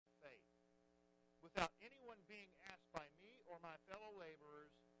without anyone being asked by me or my fellow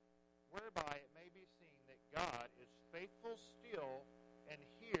laborers, whereby it may be seen that God is faithful still and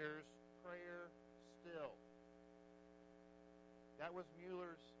hears prayer still. That was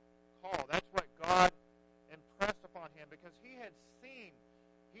Mueller's call. That's what God impressed upon him, because he had seen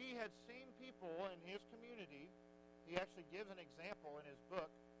people in his community. He actually gives an example in his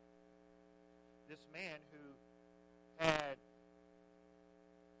book. This man who had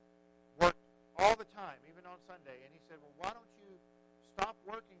worked all the time, even on Sunday, and he said, well, why don't you stop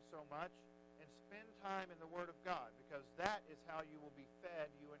working so much and spend time in the Word of God, because that is how you will be fed,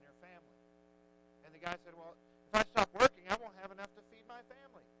 you and your family. And the guy said, well, if I stop working, I won't have enough to feed my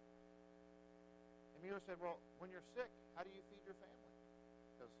family. And Mueller said, well, when you're sick, how do you feed your family?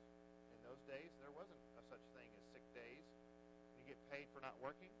 Because in those days, there wasn't a such thing as sick days. You get paid for not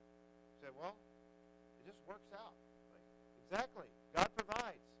working. He said, well, it just works out. Like, exactly. God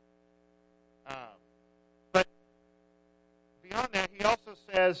provides. But beyond that, he also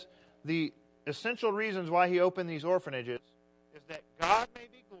says the essential reasons why he opened these orphanages is that God may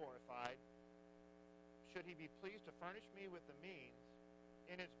be glorified, should he be pleased to furnish me with the means,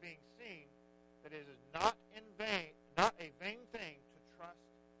 in its being seen that it is not in vain, not a vain thing to trust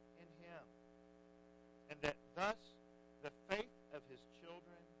in him, and that thus the faith of his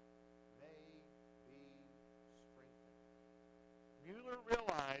children may be strengthened. Mueller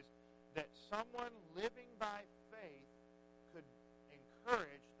realized that someone living by faith could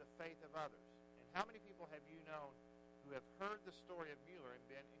encourage the faith of others. And how many people have you known who have heard the story of Mueller and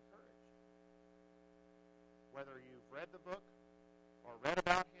been encouraged? Whether you've read the book or read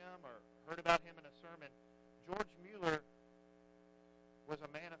about him or heard about him in a sermon, George Mueller was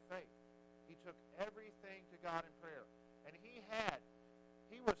a man of faith. He took everything to God in prayer. And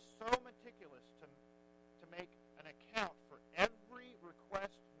he was so meticulous to make an account for every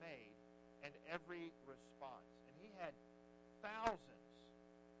request made and every response. And he had thousands,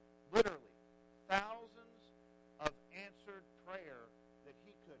 literally thousands of answered prayer that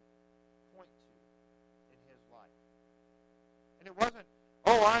he could point to in his life. And it wasn't,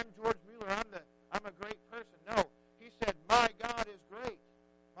 oh, I'm George Mueller, I'm a great person. No, he said, my God is great.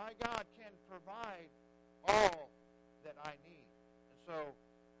 My God can provide all that I need. And so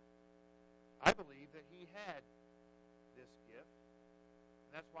I believe that he had this gift.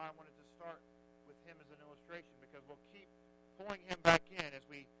 And that's why I wanted to start with him as an illustration, because we'll keep pulling him back in as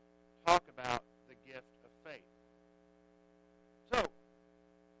we talk about the gift of faith. So,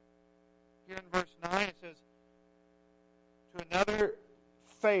 here in verse 9 it says, to another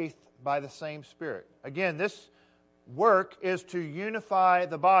faith by the same Spirit. Again, this work is to unify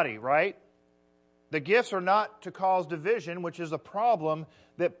the body, right? The gifts are not to cause division, which is a problem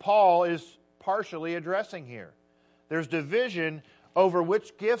that Paul is partially addressing here. There's division over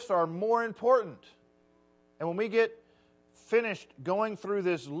which gifts are more important. And when we get finished going through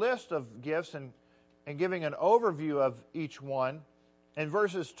this list of gifts and giving an overview of each one, in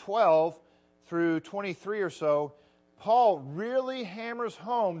verses 12 through 23 or so, Paul really hammers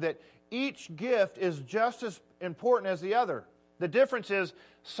home that each gift is just as important as the other. The difference is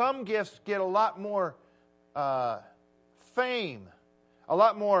some gifts get a lot more fame, a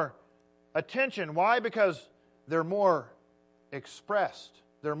lot more attention. Why? Because they're more expressed.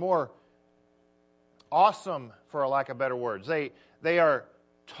 They're more awesome, for a lack of better words. They are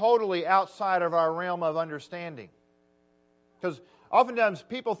totally outside of our realm of understanding. Because oftentimes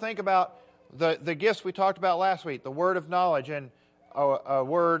people think about the gifts we talked about last week, the word of knowledge and a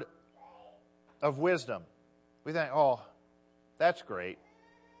word of wisdom. We think, oh, that's great.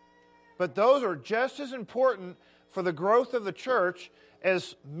 But those are just as important for the growth of the church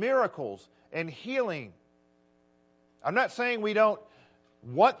as miracles and healing. I'm not saying we don't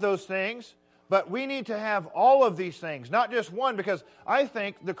want those things, but we need to have all of these things, not just one, because I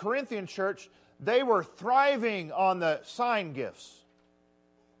think the Corinthian church, they were thriving on the sign gifts.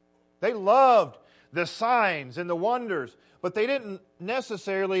 They loved the signs and the wonders, but they didn't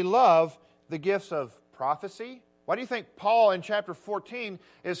necessarily love the gifts of prophecy. Why do you think Paul in chapter 14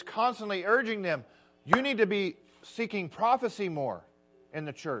 is constantly urging them, you need to be seeking prophecy more in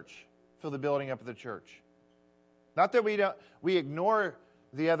the church for the building up of the church? Not that we ignore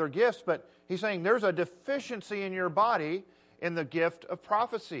the other gifts, but he's saying there's a deficiency in your body in the gift of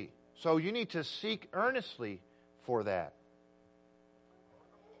prophecy. So you need to seek earnestly for that.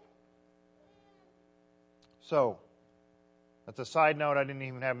 So, that's a side note I didn't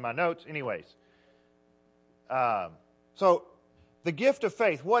even have in my notes. Anyways. So, the gift of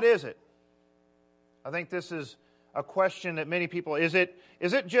faith, what is it? I think this is a question that many people, is it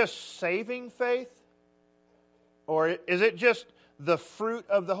just saving faith? Or is it just the fruit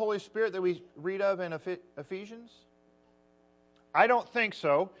of the Holy Spirit that we read of in Ephesians? I don't think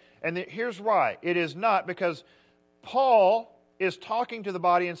so. And here's why. It is not, because Paul is talking to the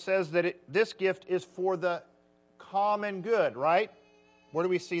body and says that this gift is for the common good, right? Where do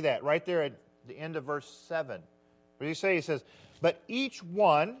we see that? Right there at the end of verse 7. What does he say? He says, but each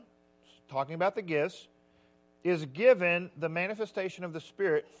one, talking about the gifts, is given the manifestation of the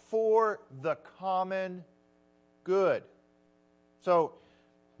Spirit for the common good. So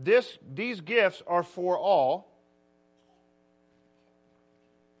these gifts are for all,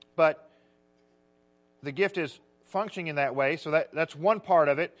 but the gift is functioning in that way, so that's one part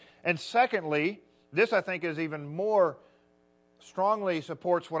of it. And secondly, this I think is even more strongly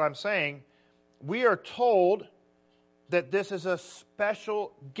supports what I'm saying. We are told that this is a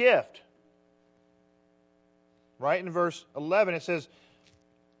special gift. Right in verse 11 it says,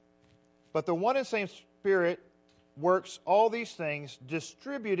 but the one and same Spirit works all these things,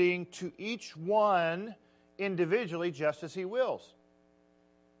 distributing to each one individually just as He wills.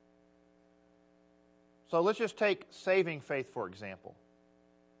 So let's just take saving faith, for example.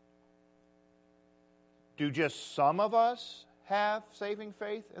 Do just some of us have saving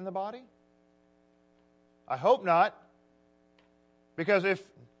faith in the body? I hope not. Because if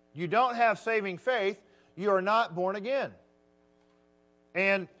you don't have saving faith, you are not born again.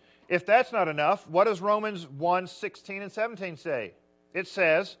 And if that's not enough, what does Romans 1:16 and 17 say? It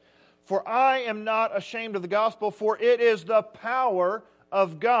says, for I am not ashamed of the gospel, for it is the power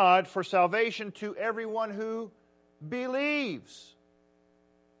of God for salvation to everyone who believes.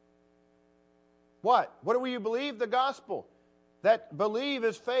 What? What do you believe? The gospel. That believe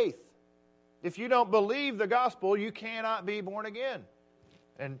is faith. If you don't believe the gospel, you cannot be born again.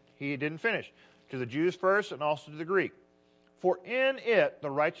 And he didn't finish. To the Jews first and also to the Greek. For in it the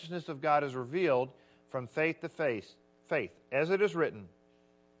righteousness of God is revealed from faith to faith, as it is written,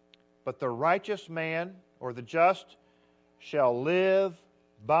 but the righteous man, or the just, shall live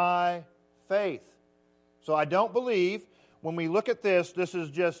by faith. So I don't believe, when we look at this, this is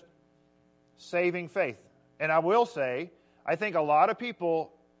just saving faith. And I will say, I think a lot of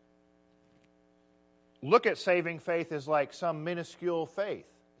people look at saving faith as like some minuscule faith.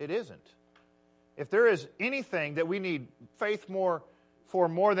 It isn't. If there is anything that we need faith for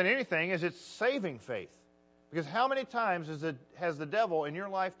more than anything, is it's saving faith. Because how many times has the devil in your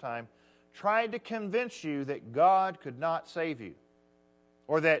lifetime tried to convince you that God could not save you?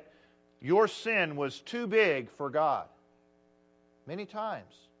 Or that your sin was too big for God? Many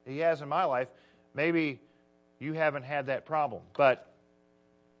times. He has in my life. Maybe you haven't had that problem. But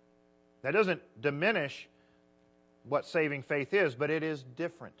that doesn't diminish what saving faith is, but it is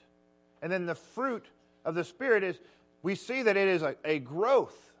different. And then the fruit of the Spirit is, we see that it is a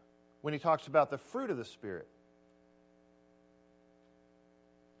growth when he talks about the fruit of the Spirit.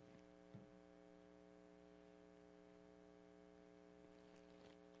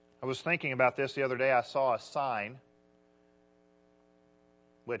 I was thinking about this the other day. I saw a sign,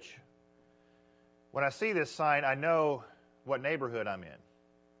 which, when I see this sign, I know what neighborhood I'm in.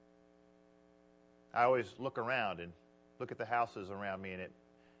 I always look around and look at the houses around me, and it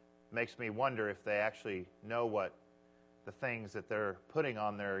makes me wonder if they actually know what the things that they're putting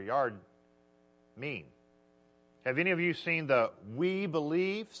on their yard mean. Have any of you seen the We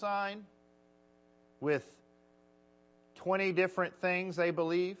Believe sign with 20 different things they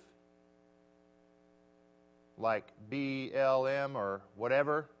believe? Like BLM or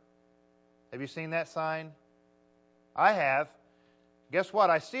whatever. Have you seen that sign? I have. Guess what?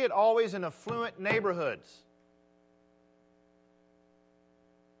 I see it always in affluent neighborhoods.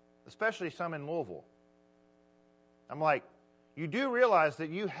 Especially some in Louisville. I'm like, you do realize that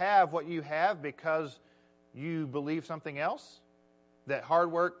you have what you have because you believe something else? That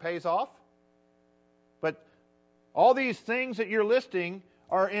hard work pays off? But all these things that you're listing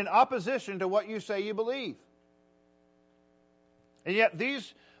are in opposition to what you say you believe. And yet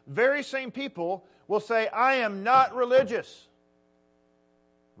these very same people will say, I am not religious.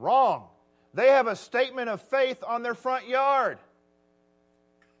 Wrong. They have a statement of faith on their front yard.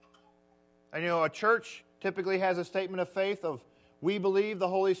 And a church typically has a statement of faith of, we believe the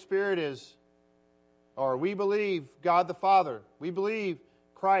Holy Spirit is, or we believe God the Father. We believe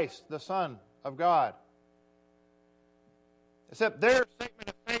Christ, the Son of God. Except their statement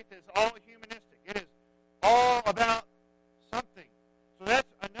of faith is all humanistic. It is all about something. So that's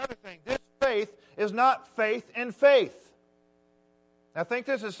another thing. This faith is not faith in faith. I think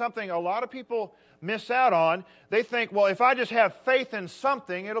this is something a lot of people miss out on. They think, well, if I just have faith in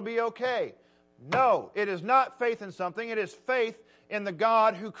something, it'll be okay. No, it is not faith in something. It is faith in the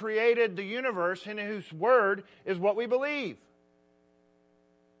God who created the universe and whose word is what we believe.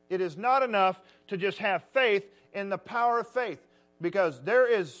 It is not enough to just have faith in the power of faith, because there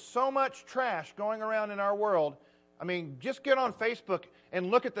is so much trash going around in our world. I mean, just get on Facebook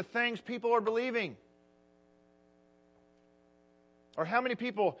and look at the things people are believing. Or how many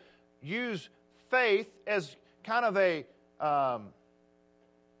people use faith as kind of a,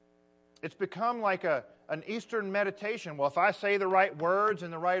 it's become like an Eastern meditation. Well, if I say the right words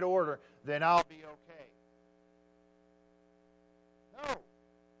in the right order, then I'll be okay. No.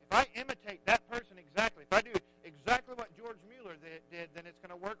 If I imitate that person exactly, if I do exactly what George Mueller did, then it's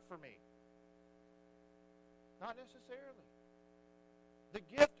going to work for me. Not necessarily. The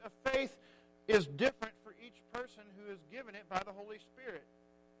gift of faith is different for each person who is given it by the Holy Spirit.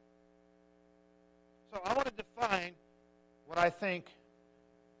 So I want to define what I think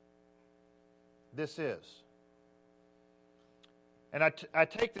this is. And I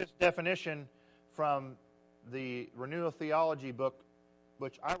take this definition from the Renewal Theology book,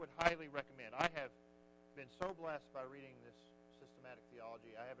 which I would highly recommend. I have been so blessed by reading this systematic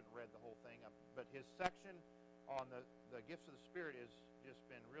theology. I haven't read the whole thing, but his section on the gifts of the Spirit has just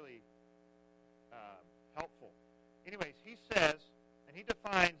been really helpful. Anyways, he says, and he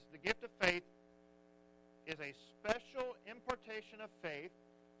defines the gift of faith is a special impartation of faith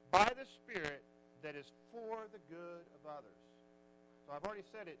by the Spirit that is for the good of others. So I've already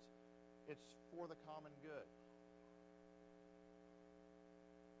said it's for the common good.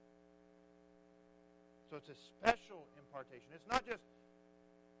 So it's a special impartation. It's not just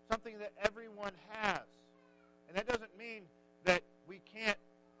something that everyone has. And that doesn't mean that we can't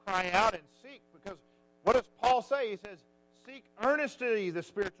cry out and seek, because what does Paul say? He says, seek earnestly the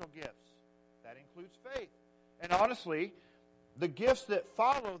spiritual gifts. That includes faith. And honestly, the gifts that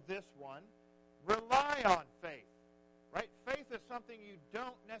follow this one rely on faith. Right? Faith is something you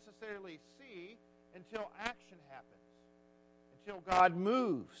don't necessarily see until action happens, until God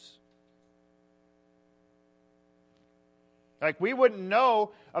moves. Like, we wouldn't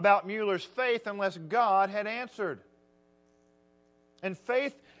know about Mueller's faith unless God had answered. And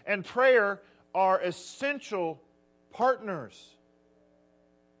faith and prayer are essential partners.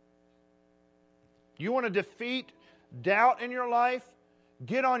 You want to defeat doubt in your life?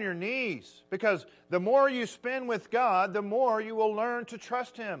 Get on your knees, because the more you spend with God, the more you will learn to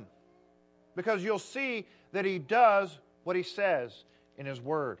trust Him, because you'll see that He does what He says in His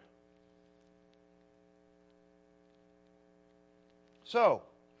Word. So,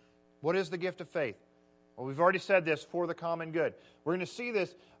 what is the gift of faith? Well, we've already said this, for the common good. We're going to see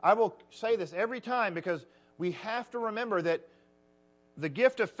this. I will say this every time, because we have to remember that the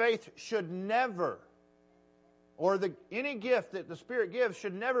gift of faith should never, or any gift that the Spirit gives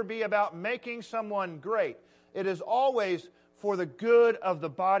should never be about making someone great. It is always for the good of the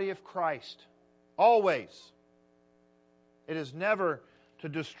body of Christ. Always. It is never to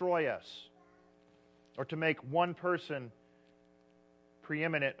destroy us or to make one person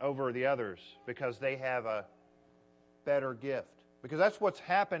preeminent over the others because they have a better gift. Because that's what's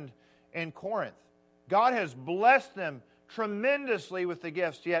happened in Corinth. God has blessed them tremendously with the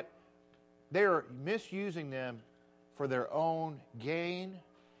gifts, yet they are misusing them for their own gain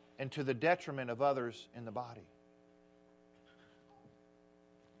and to the detriment of others in the body.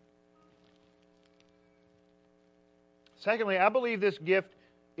 Secondly, I believe this gift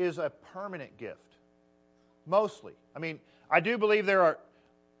is a permanent gift. Mostly. I mean, I do believe there are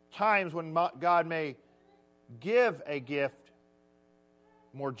times when God may give a gift,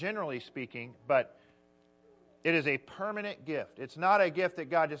 more generally speaking, but it is a permanent gift. It's not a gift that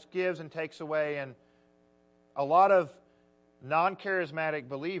God just gives and takes away. And a lot of non-charismatic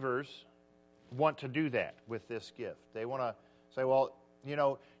believers want to do that with this gift. They want to say, well, you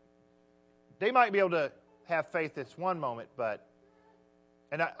know, they might be able to have faith this one moment, but,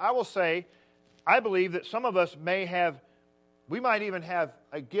 and I will say, I believe that some of us we might even have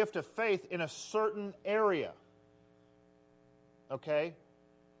a gift of faith in a certain area. Okay?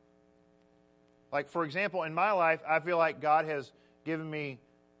 Like, for example, in my life, I feel like God has given me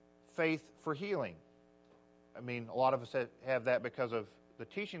faith for healing. I mean, a lot of us have that because of the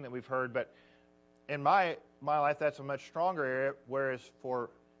teaching that we've heard, but in my life, that's a much stronger area, whereas for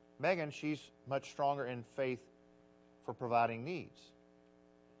Megan, she's much stronger in faith for providing needs.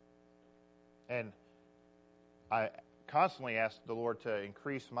 And I constantly ask the Lord to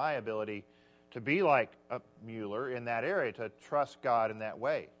increase my ability to be like a Mueller in that area, to trust God in that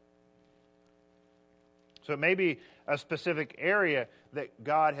way. So it may be a specific area that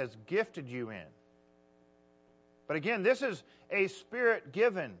God has gifted you in. But again, this is a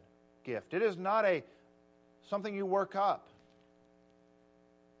Spirit-given gift. It is not something you work up.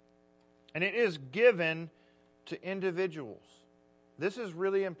 And it is given to individuals. This is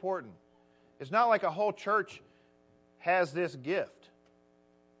really important. It's not like a whole church has this gift.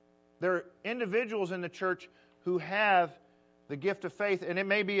 There are individuals in the church who have the gift of faith, and it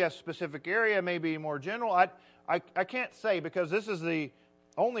may be a specific area, it may be more general. I can't say, because this is the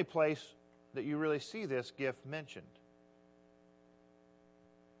only place that you really see this gift mentioned.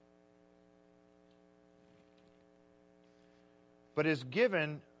 But is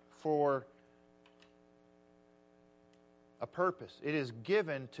given for a purpose. It is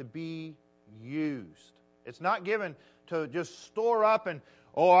given to be used. It's not given to just store up and,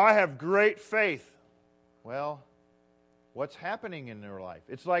 oh, I have great faith. Well, what's happening in their life?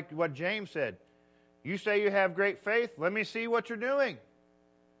 It's like what James said. You say you have great faith, let me see what you're doing.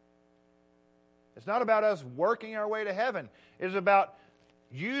 It's not about us working our way to heaven. It is about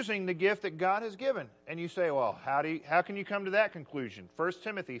using the gift that God has given. And you say, well, how can you come to that conclusion? 1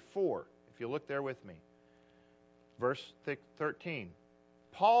 Timothy 4, if you look there with me. Verse 13.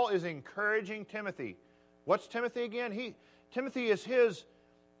 Paul is encouraging Timothy. What's Timothy again? Timothy is his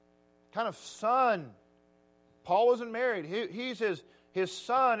kind of son. Paul wasn't married. He's his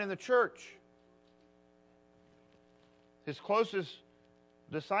son in the church. His closest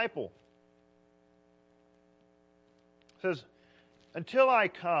disciple. It says, until I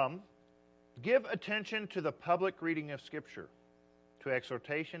come, give attention to the public reading of Scripture, to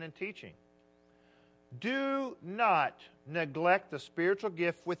exhortation and teaching. Do not neglect the spiritual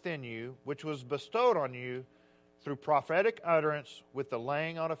gift within you, which was bestowed on you through prophetic utterance with the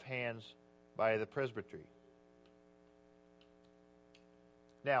laying on of hands by the presbytery.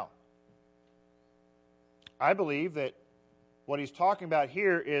 Now, I believe that what he's talking about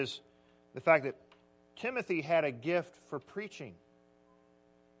here is the fact that Timothy had a gift for preaching.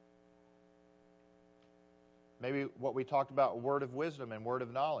 Maybe what we talked about, word of wisdom and word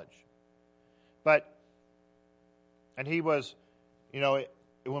of knowledge. And he was,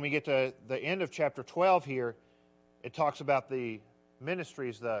 when we get to the end of chapter 12 here, it talks about the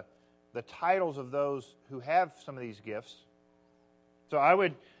ministries, the titles of those who have some of these gifts. So I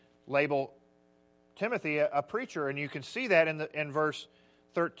would label Timothy a preacher, and you can see that in verse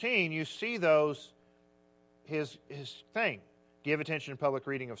 13. You see his thing. Give attention to public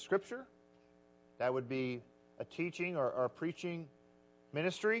reading of Scripture. That would be a teaching or a preaching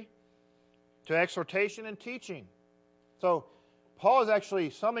ministry. To exhortation and teaching. So Paul is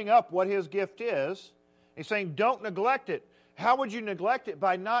actually summing up what his gift is. He's saying, don't neglect it. How would you neglect it?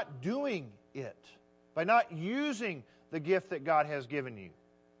 By not doing it. By not using the gift that God has given you.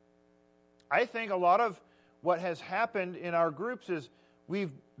 I think a lot of what has happened in our groups is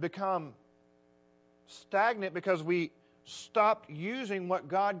we've become stagnant because we stopped using what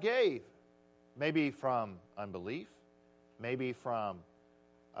God gave. Maybe from unbelief. Maybe from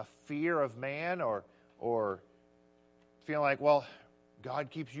a fear of man or feeling like, well,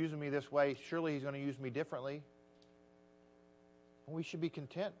 God keeps using me this way. Surely He's going to use me differently. We should be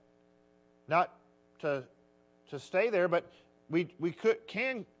content. Not to stay there, but we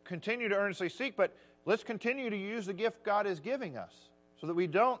can continue to earnestly seek, but let's continue to use the gift God is giving us so that we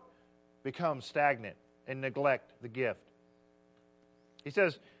don't become stagnant and neglect the gift. He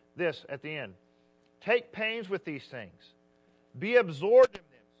says this at the end. Take pains with these things. Be absorbed in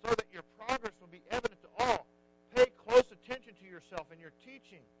them so that your progress will be evident to all. Pay close attention to yourself and your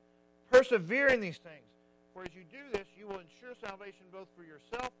teaching. Persevere in these things. For as you do this, you will ensure salvation both for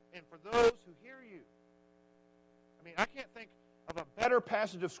yourself and for those who hear you. I mean, I can't think of a better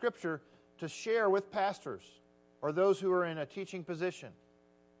passage of Scripture to share with pastors or those who are in a teaching position.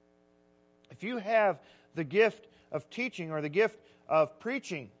 If you have the gift of teaching or the gift of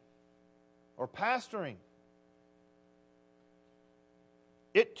preaching or pastoring,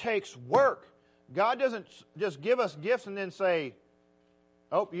 it takes work. God doesn't just give us gifts and then say,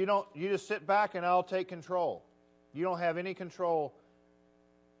 oh, you just sit back and I'll take control. You don't have any control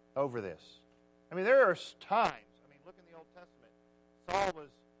over this. I mean, there are times, look in the Old Testament. Saul was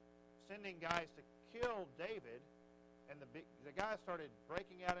sending guys to kill David, and the guys started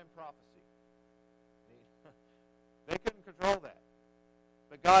breaking out in prophecy. They couldn't control that.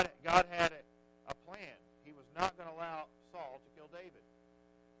 But God had a plan. He was not going to allow Saul to kill David.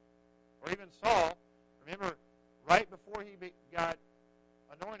 Or even Saul, remember, right before he got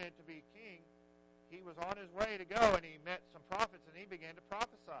anointed to be king, he was on his way to go, and he met some prophets, and he began to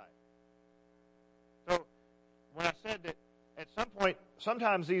prophesy. So when I said that at some point,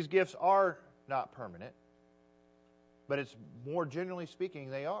 sometimes these gifts are not permanent, but it's more generally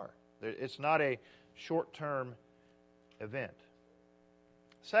speaking, they are. It's not a short-term event.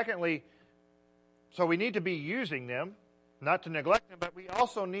 Secondly, so we need to be using them, not to neglect them, but we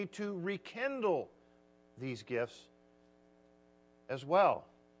also need to rekindle these gifts as well.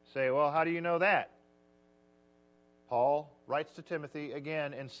 Say, well, how do you know that? Paul writes to Timothy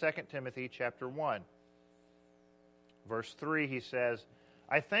again in 2 Timothy chapter 1. Verse 3, he says,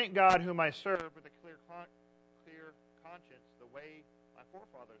 I thank God whom I serve with a clear conscience, the way my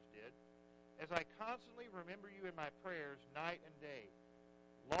forefathers did, as I constantly remember you in my prayers night and day,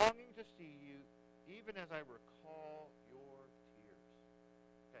 longing to see you, even as I recall your tears.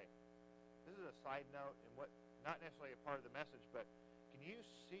 Okay, this is a side note, and not necessarily a part of the message, but can you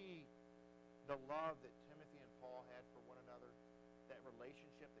see the love that Timothy and Paul had for one another? That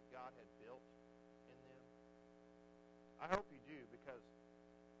relationship that God had built in them? I hope you do, because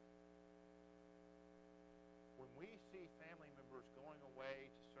when we see family members going away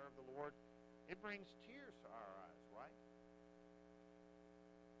to serve the Lord, it brings tears to our eyes, right?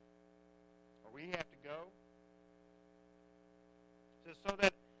 Or we have to go. It says, so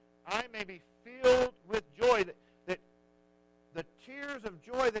that I may be filled with joy, that the tears of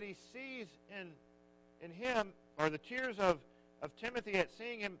joy that he sees in him, or the tears of Timothy at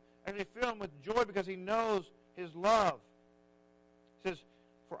seeing him, actually fill him with joy because he knows his love. It says,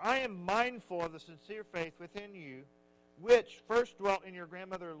 for I am mindful of the sincere faith within you, which first dwelt in your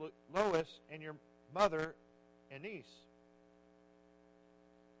grandmother Lois and your mother Eunice.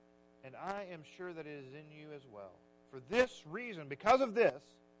 And I am sure that it is in you as well. For this reason, because of this,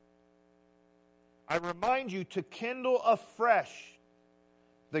 I remind you to kindle afresh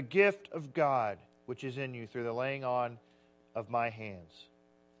the gift of God which is in you through the laying on of my hands.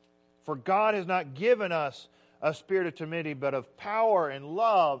 For God has not given us a spirit of timidity, but of power and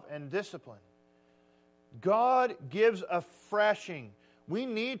love and discipline. God gives a freshing. We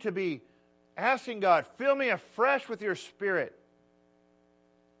need to be asking God, fill me afresh with your Spirit.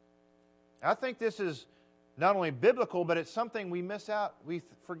 I think this is not only biblical, but it's something we miss out, we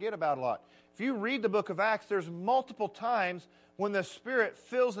forget about a lot. If you read the book of Acts, there's multiple times when the Spirit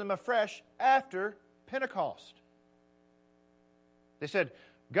fills them afresh after Pentecost. They said,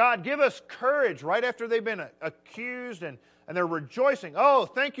 God, give us courage right after they've been accused and they're rejoicing. Oh,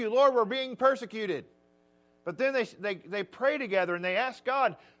 thank you, Lord, we're being persecuted. But then they pray together and they ask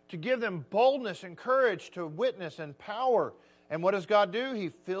God to give them boldness and courage to witness and power. And what does God do? He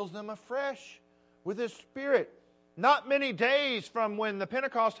fills them afresh with His Spirit. Not many days from when the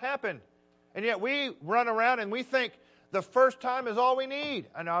Pentecost happened. And yet we run around and we think the first time is all we need.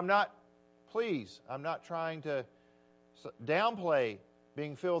 And I'm not trying to downplay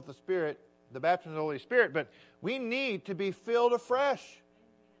being filled with the Spirit, the baptism of the Holy Spirit, but we need to be filled afresh.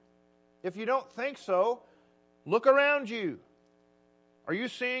 If you don't think so, look around you. Are you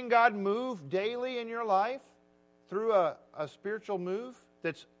seeing God move daily in your life through a spiritual move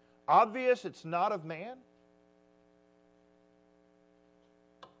that's obvious it's not of man?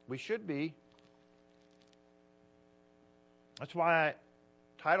 We should be. That's why I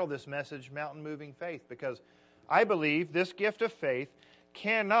titled this message Mountain Moving Faith, because I believe this gift of faith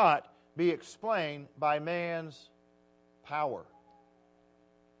cannot be explained by man's power.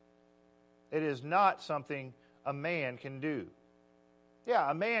 It is not something a man can do. Yeah,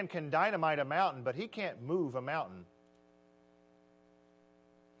 a man can dynamite a mountain, but he can't move a mountain.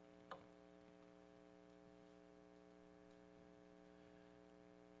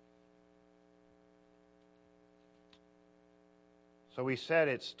 So we said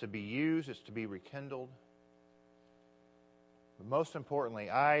it's to be used, it's to be rekindled. But most importantly,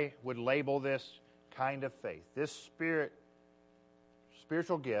 I would label this kind of faith, this spiritual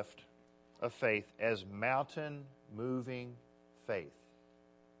gift of faith, as mountain-moving faith.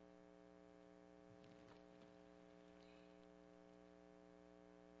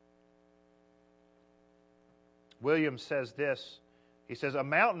 Williams says this. He says, a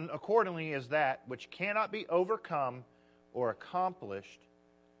mountain, accordingly, is that which cannot be overcome or accomplished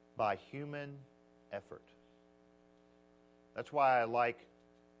by human effort. That's why I like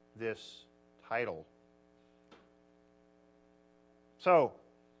this title. So,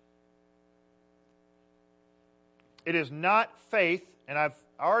 it is not faith, and I've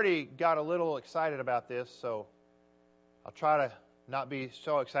already got a little excited about this, so I'll try to not be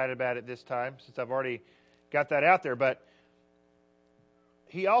so excited about it this time, since I've already got that out there. But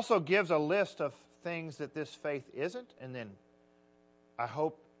he also gives a list of things that this faith isn't, and then I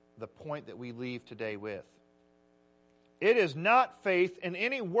hope the point that we leave today with. It is not faith in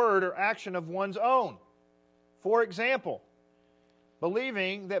any word or action of one's own. For example,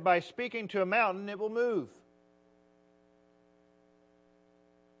 believing that by speaking to a mountain it will move.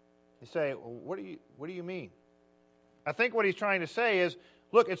 You say, well, what do you mean? I think what he's trying to say is,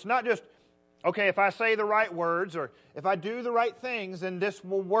 look, it's not just, okay, if I say the right words or if I do the right things, then this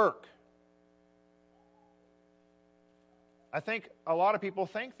will work. I think a lot of people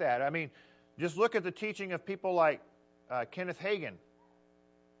think that. I mean, just look at the teaching of people like Kenneth Hagin.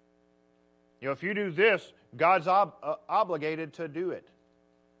 You know, if you do this, God's obligated to do it.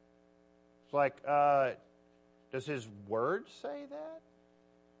 It's like, does His Word say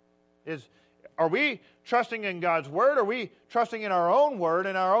that? Are we trusting in God's Word, or are we trusting in our own word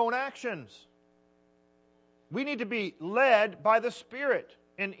and our own actions? We need to be led by the Spirit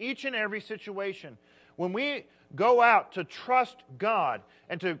in each and every situation. When we go out to trust God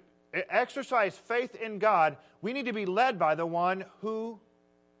and to exercise faith in God, we need to be led by the one who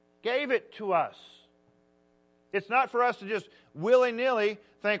gave it to us. It's not for us to just willy-nilly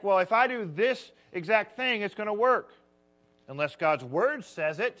think, well, if I do this exact thing, it's going to work. Unless God's Word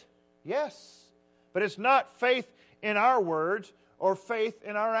says it, yes. But it's not faith in our words or faith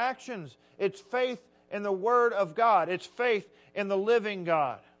in our actions. It's faith in the Word of God. It's faith in the living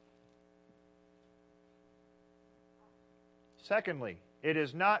God. Secondly, it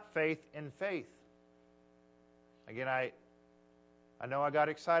is not faith in faith. Again, I know I got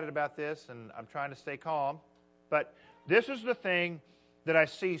excited about this, and I'm trying to stay calm, but this is the thing that I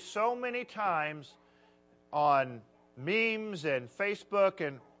see so many times on memes and Facebook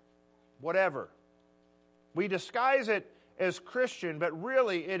and whatever. We disguise it as Christian, but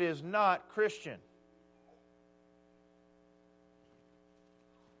really it is not Christian.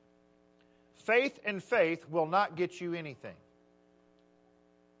 Faith and faith will not get you anything.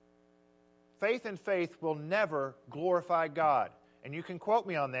 Faith and faith will never glorify God. And you can quote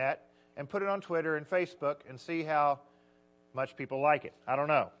me on that and put it on Twitter and Facebook and see how much people like it. I don't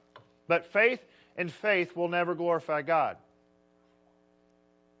know. But faith and faith will never glorify God.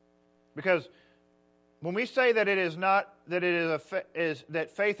 Because when we say that it is not, that it is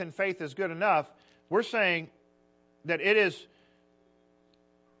that faith and faith is good enough, we're saying that it's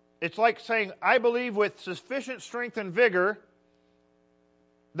like saying, I believe with sufficient strength and vigor,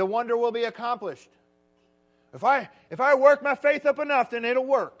 the wonder will be accomplished. If I work my faith up enough, then it'll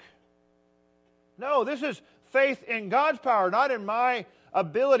work. No, this is faith in God's power, not in my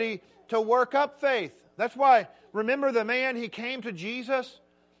ability to work up faith. That's why, remember the man, he came to Jesus,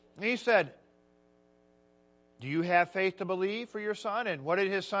 and he said, do you have faith to believe for your son? And what did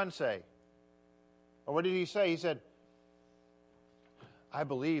his son say? Or what did he say? He said, I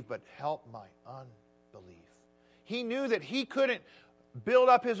believe, but help my unbelief. He knew that he couldn't build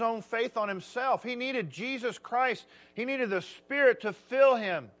up his own faith on himself. He needed Jesus Christ. He needed the Spirit to fill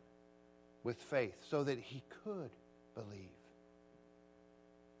him with faith so that he could believe.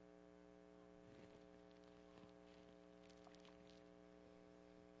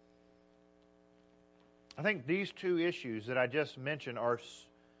 I think these two issues that I just mentioned are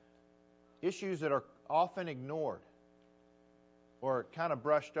issues that are often ignored or kind of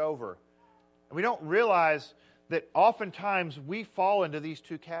brushed over. And we don't realize that oftentimes we fall into these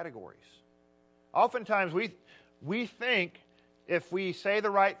two categories. Oftentimes we think if we say the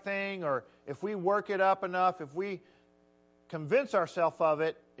right thing or if we work it up enough, if we convince ourselves of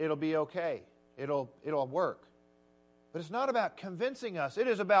it, it'll be okay. It'll work. But it's not about convincing us. It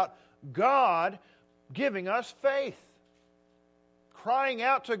is about God giving us faith. Crying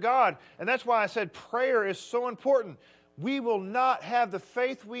out to God. And that's why I said prayer is so important. We will not have the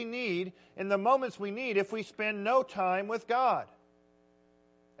faith we need in the moments we need if we spend no time with God.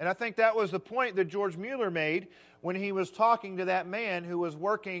 And I think that was the point that George Mueller made when he was talking to that man who was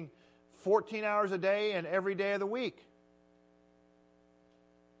working 14 hours a day and every day of the week.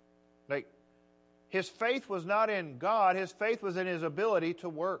 Like, his faith was not in God, his faith was in his ability to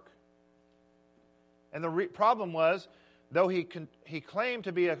work. And the problem was, though he claimed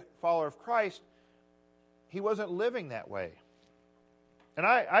to be a follower of Christ, he wasn't living that way. And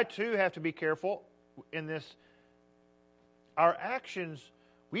I too have to be careful in this. Our actions,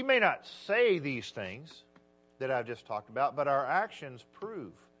 we may not say these things that I've just talked about, but our actions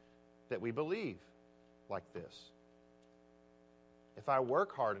prove that we believe like this. If I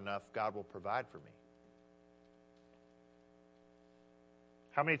work hard enough, God will provide for me.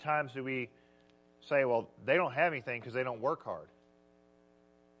 How many times do we say, well, they don't have anything because they don't work hard?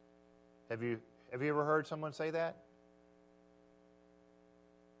 Have you ever heard someone say that?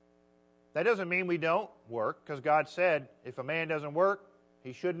 That doesn't mean we don't work, because God said if a man doesn't work,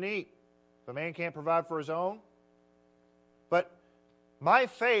 he shouldn't eat. If a man can't provide for his own. But my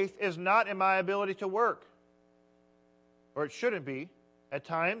faith is not in my ability to work. Or it shouldn't be. At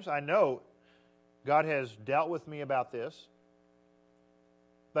times, I know God has dealt with me about this.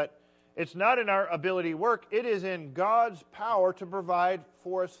 But it's not in our ability to work. It is in God's power to provide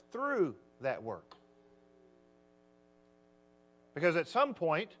for us through that work. Because at some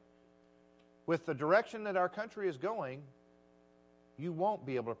point, with the direction that our country is going, you won't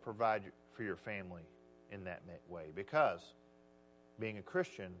be able to provide for your family in that way, because being a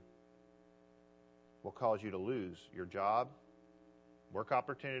Christian will cause you to lose your job, work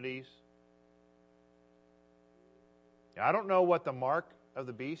opportunities. Now, I don't know what the mark of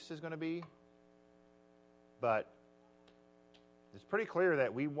the beast is going to be, but it's pretty clear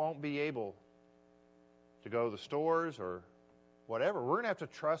that we won't be able to go to the stores or whatever. We're going to have to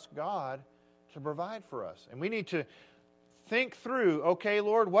trust God to provide for us. And we need to think through, okay,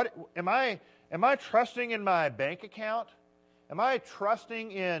 Lord, what am I trusting in my bank account? Am I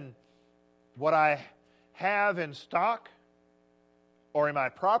trusting in what I have in stock, or in my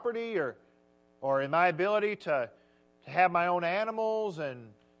property, or in my ability to have my own animals and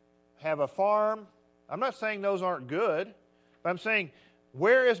have a farm? I'm not saying those aren't good, but I'm saying,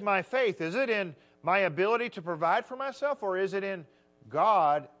 where is my faith? Is it in my ability to provide for myself, or is it in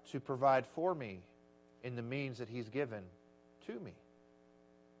God to provide for me in the means that He's given to me?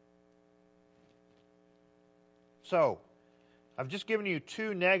 So, I've just given you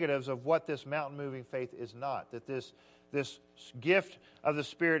two negatives of what this mountain-moving faith is not, that this gift of the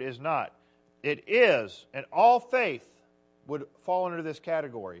Spirit is not. It is, and all faith would fall under this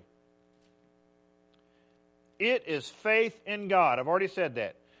category. It is faith in God. I've already said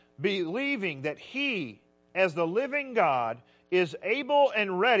that. Believing that He, as the living God, is able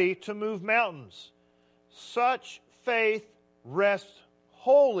and ready to move mountains. Such faith rests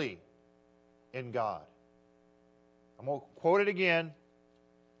wholly in God. I'm going to quote it again.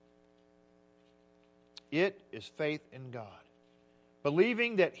 It is faith in God.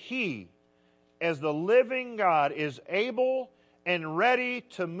 Believing that He, as the living God, is able and ready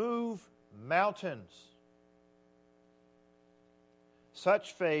to move mountains.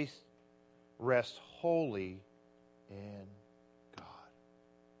 Such faith rests wholly in God.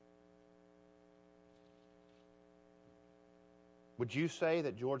 Would you say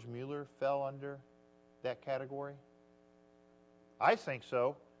that George Mueller fell under that category? I think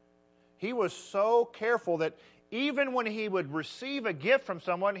so. He was so careful that even when he would receive a gift from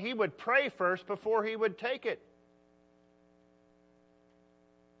someone, he would pray first before he would take it.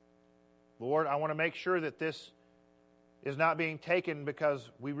 Lord, I want to make sure that this is not being taken because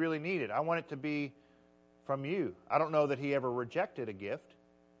we really need it. I want it to be from you. I don't know that he ever rejected a gift,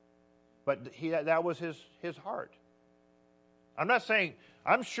 but that was his heart. I'm not saying,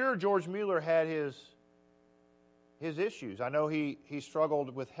 I'm sure George Mueller had his issues. I know he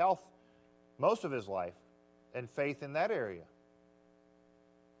struggled with health most of his life and faith in that area.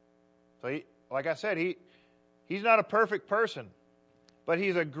 So, like I said, he's not a perfect person, but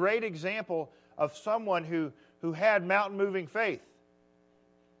he's a great example of someone who had mountain-moving faith.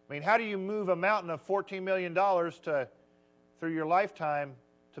 I mean, how do you move a mountain of $14 million through your lifetime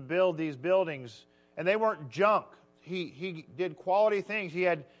to build these buildings? And they weren't junk. He did quality things. He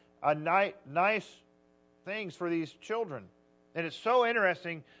had nice things for these children. And it's so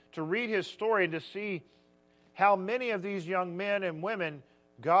interesting to read his story and to see how many of these young men and women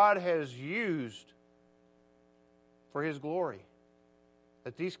God has used for His glory.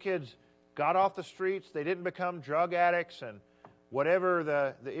 That these kids got off the streets, they didn't become drug addicts and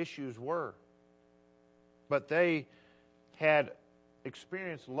whatever the issues were. But they had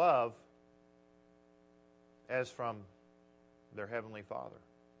experienced love as from their Heavenly Father.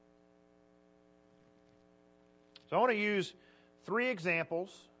 So I want to use 3 examples,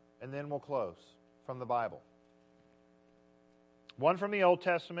 and then we'll close, from the Bible. One from the Old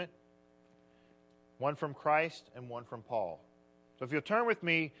Testament, one from Christ, and one from Paul. So if you'll turn with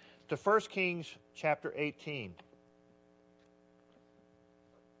me to 1 Kings chapter 18.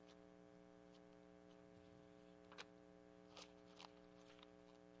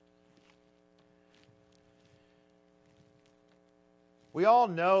 We all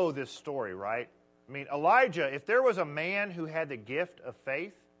know this story, right? I mean, Elijah, if there was a man who had the gift of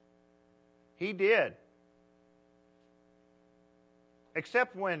faith, he did.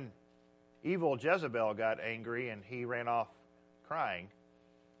 Except when evil Jezebel got angry and he ran off crying.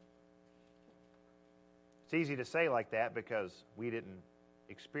 It's easy to say like that because we didn't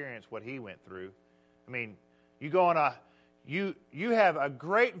experience what he went through. I mean, you go on you have a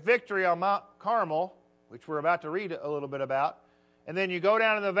great victory on Mount Carmel, which we're about to read a little bit about, and then you go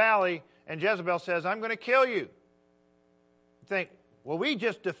down in the valley and Jezebel says, I'm going to kill you. You think, well, we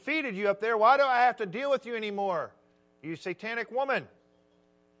just defeated you up there. Why do I have to deal with you anymore? You satanic woman,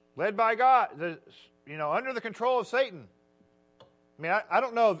 led by God, under the control of Satan. I mean, I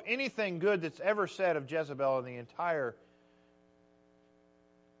don't know of anything good that's ever said of Jezebel in the entire...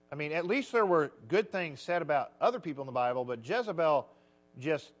 I mean, at least there were good things said about other people in the Bible, but Jezebel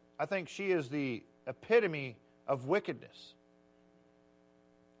I think she is the epitome of wickedness.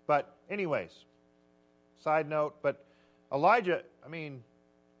 But anyways, side note, but Elijah,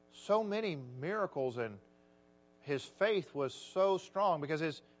 so many miracles, and his faith was so strong because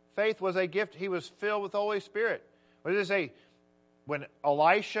his faith was a gift. He was filled with the Holy Spirit. What does it say? When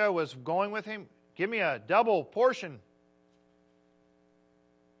Elisha was going with him, give me a double portion.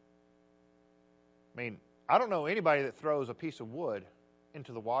 I don't know anybody that throws a piece of wood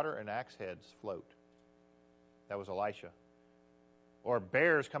into the water and axe heads float. That was Elisha. Or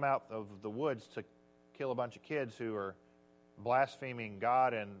bears come out of the woods to kill a bunch of kids who are blaspheming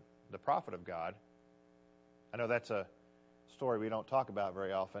God and the prophet of God. I know that's a story we don't talk about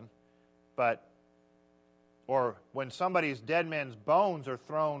very often. Or when somebody's dead man's bones are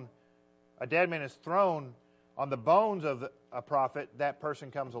thrown, a dead man is thrown on the bones of a prophet, that person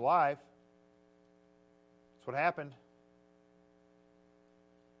comes alive. That's what happened.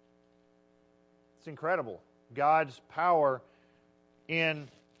 It's incredible. God's power in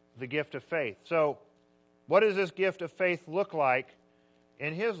the gift of faith. So, what does this gift of faith look like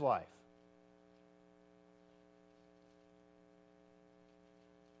in his life?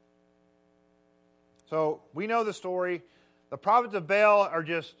 So, we know the story. The prophets of Baal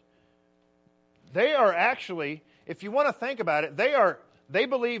they are actually, if you want to think about it, they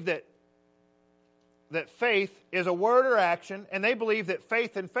believe that faith is a word or action, and they believe that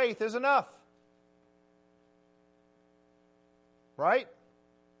faith in faith is enough. Right?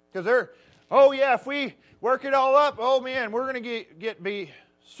 Because if we work it all up, we're going to be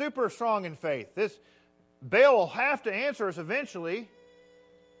super strong in faith. Baal will have to answer us eventually.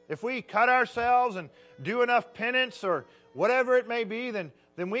 If we cut ourselves and do enough penance or whatever it may be, then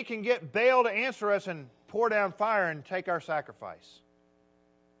we can get Baal to answer us and pour down fire and take our sacrifice.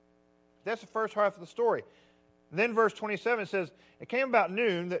 That's the first half of the story. Then verse 27 says, it came about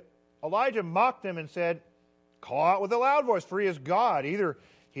noon that Elijah mocked them and said, call out with a loud voice, for he is God. Either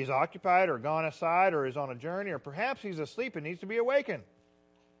he's occupied or gone aside or is on a journey, or perhaps he's asleep and needs to be awakened.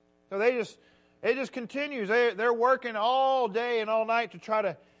 So it just continues. They're working all day and all night to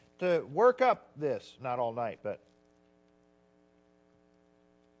try to work up this. Not all night, but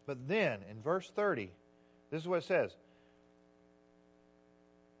then in verse 30, this is what it says.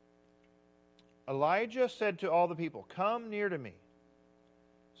 Elijah said to all the people, come near to me.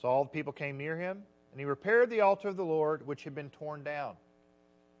 So all the people came near him, and he repaired the altar of the Lord, which had been torn down.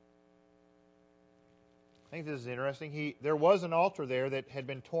 I think this is interesting. There was an altar there that had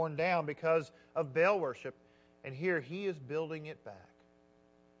been torn down because of Baal worship, and here he is building it back.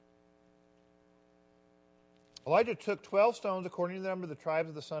 Elijah took 12 stones according to the number of the tribes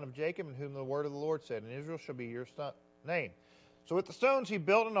of the son of Jacob, in whom the word of the Lord said, and Israel shall be your name. So with the stones he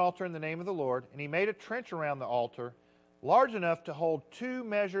built an altar in the name of the Lord, and he made a trench around the altar large enough to hold 2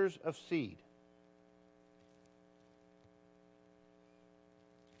 measures of seed,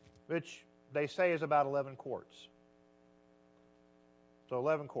 which they say is about 11 quarts. So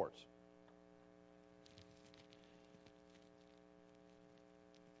 11 quarts.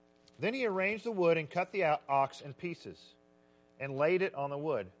 Then he arranged the wood and cut the ox in pieces and laid it on the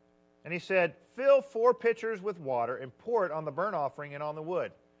wood. And he said, fill 4 pitchers with water and pour it on the burnt offering and on the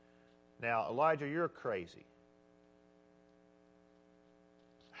wood. Now, Elijah, you're crazy.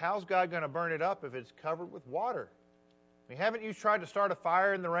 How's God going to burn it up if it's covered with water? Haven't you tried to start a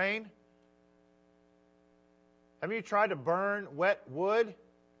fire in the rain? Haven't you tried to burn wet wood? It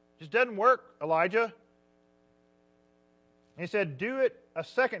just doesn't work, Elijah. And he said, do it a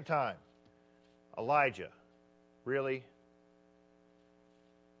second time. Elijah, really?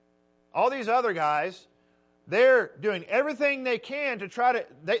 All these other guys, they're doing everything they can to try to...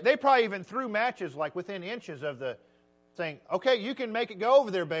 They probably even threw matches like within inches of the... saying, okay, you can make it go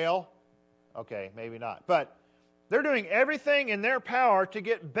over there, Baal. Okay, maybe not. But they're doing everything in their power to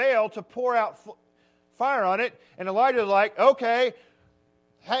get Baal to pour out fire on it. And Elijah's like, okay,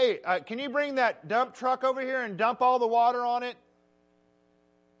 hey, can you bring that dump truck over here and dump all the water on it?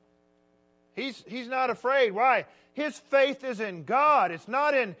 He's not afraid. Why? His faith is in God. It's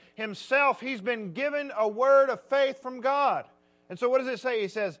not in himself. He's been given a word of faith from God. And so what does it say? He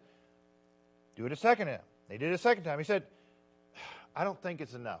says, do it a second time. They did it a second time. He said, I don't think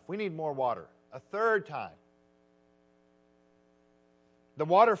it's enough. We need more water. A third time. The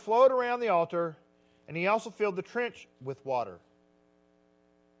water flowed around the altar, and he also filled the trench with water.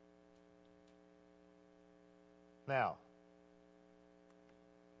 Now,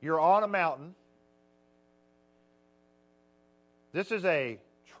 you're on a mountain. This is a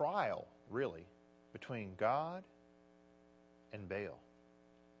trial, really, between God and Baal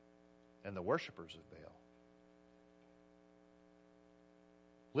and the worshipers of Baal.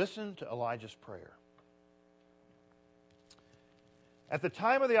 Listen to Elijah's prayer. At the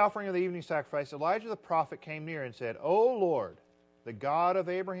time of the offering of the evening sacrifice, Elijah the prophet came near and said, O Lord, the God of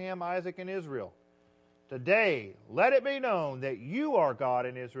Abraham, Isaac, and Israel, today let it be known that you are God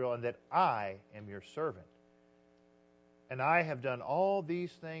in Israel and that I am your servant. And I have done all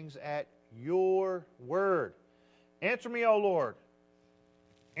these things at your word. Answer me, O Lord.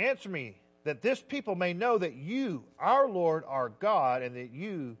 Answer me, that this people may know that you, our Lord, are God, and that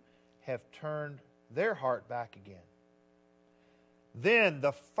you have turned their heart back again. Then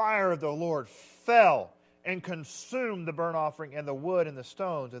the fire of the Lord fell and consumed the burnt offering and the wood and the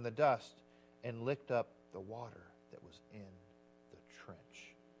stones and the dust and licked up the water that was in the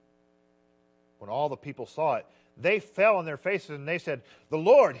trench. When all the people saw it, they fell on their faces and they said, The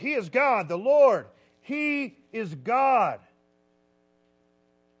Lord, He is God. The Lord, He is God.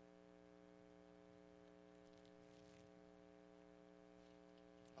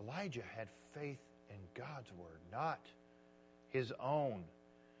 Elijah had faith in God's word, not his own.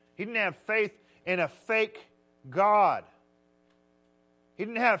 He didn't have faith in a fake God. He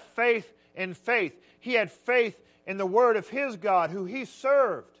didn't have faith in faith. He had faith in the word of his God, who he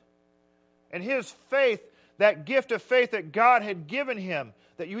served. And his faith, that gift of faith that God had given him,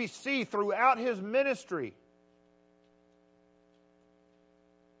 that we see throughout his ministry,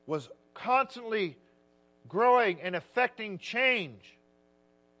 was constantly growing and affecting change.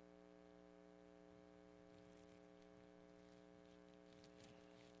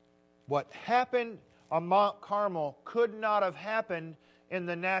 What happened on Mount Carmel could not have happened in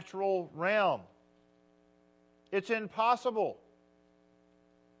the natural realm. It's impossible.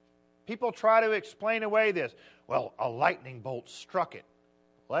 People try to explain away this. Well, a lightning bolt struck it.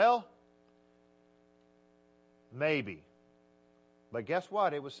 Well, maybe. But guess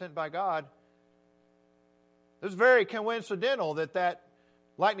what? It was sent by God. It was very coincidental that that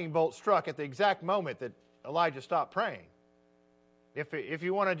lightning bolt struck at the exact moment that Elijah stopped praying. If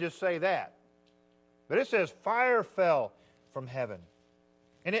you want to just say that. But it says fire fell from heaven.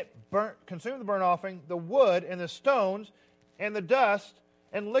 And it consumed the burnt offering, the wood and the stones and the dust,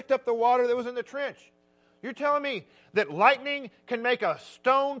 and licked up the water that was in the trench. You're telling me that lightning can make a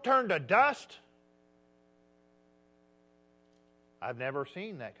stone turn to dust? I've never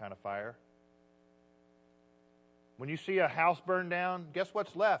seen that kind of fire. When you see a house burn down, guess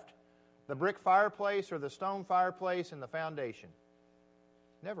what's left? The brick fireplace or the stone fireplace and the foundation.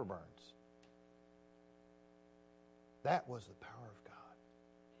 Never burns. That was the power of God.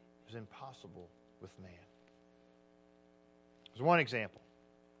 It was impossible with man. There's one example.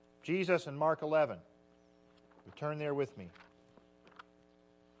 Jesus in Mark 11. Turn there with me.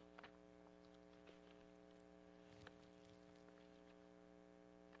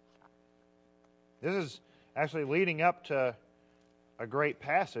 This is actually leading up to a great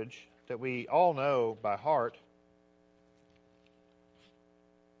passage that we all know by heart.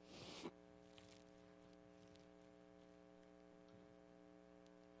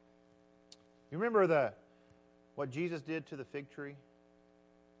 You remember what Jesus did to the fig tree?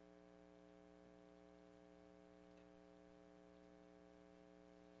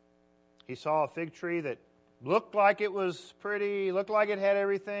 He saw a fig tree that looked like it was pretty, looked like it had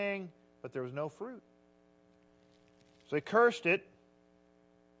everything, but there was no fruit. So he cursed it.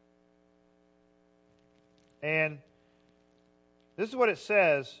 And this is what it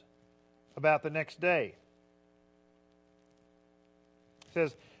says about the next day. It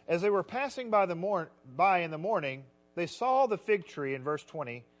says, as they were passing by in the morning, they saw the fig tree, in verse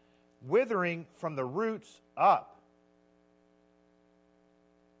 20, withering from the roots up.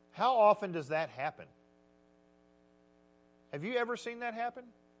 How often does that happen? Have you ever seen that happen?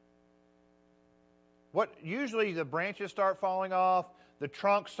 Usually the branches start falling off, the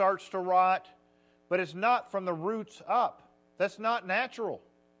trunk starts to rot, but it's not from the roots up. That's not natural.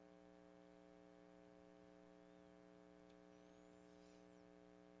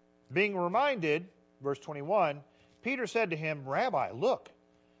 Being reminded, verse 21, Peter said to him, Rabbi, look,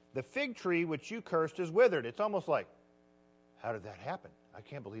 the fig tree which you cursed is withered. It's almost like, how did that happen? I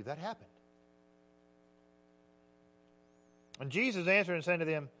can't believe that happened. And Jesus answered and said to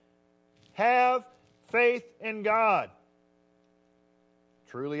them, have faith in God.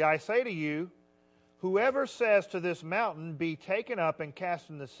 Truly I say to you, whoever says to this mountain, be taken up and cast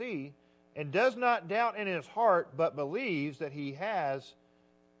in the sea, and does not doubt in his heart, but believes that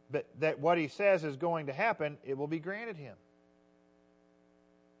that what he says is going to happen, it will be granted him.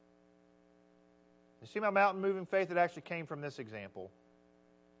 You see my mountain moving faith? It actually came from this example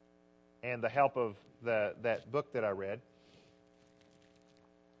and the help of that book that I read.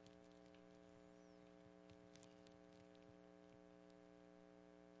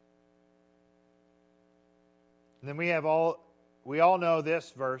 And then we have all we all know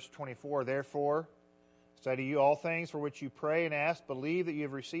this verse 24. Therefore, I say to you, all things for which you pray and ask, believe that you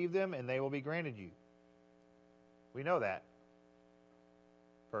have received them, and they will be granted you. We know that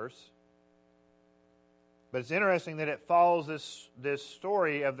verse. But it's interesting that it follows this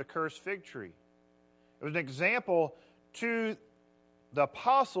story of the cursed fig tree. It was an example to the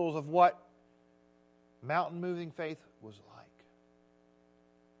apostles of what mountain-moving faith was like.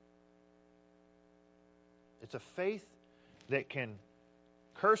 It's a faith that can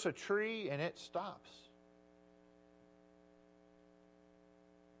curse a tree and it stops.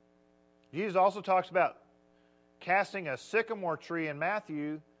 Jesus also talks about casting a sycamore tree in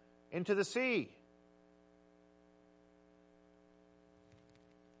Matthew into the sea.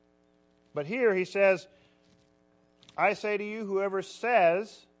 But here he says, I say to you, whoever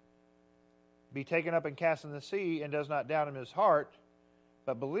says, be taken up and cast in the sea, and does not doubt in his heart,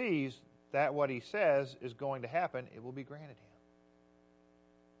 but believes that what he says is going to happen, it will be granted him.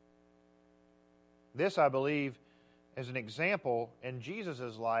 This, I believe, is an example in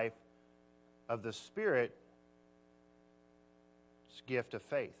Jesus' life of the Spirit's gift of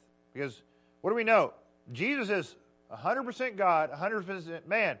faith. Because what do we know? Jesus is 100% God, 100%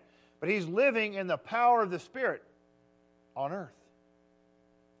 man, but he's living in the power of the Spirit on earth.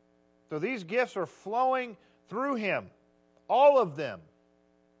 So these gifts are flowing through him, all of them.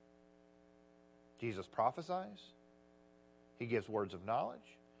 Jesus prophesies. He gives words of knowledge.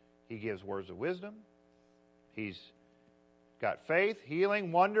 He gives words of wisdom. He's got faith,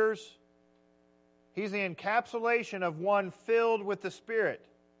 healing, wonders. He's the encapsulation of one filled with the Spirit.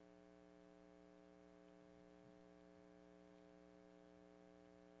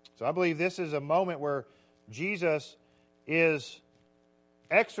 So I believe this is a moment where Jesus is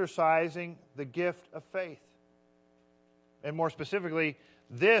exercising the gift of faith. And more specifically,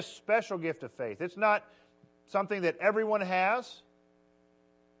 this special gift of faith. It's not something that everyone has,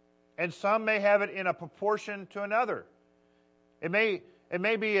 and some may have it in a proportion to another. It may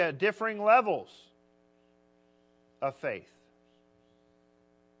be differing levels of faith.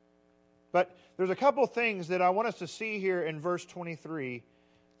 But there's a couple things that I want us to see here in verse 23.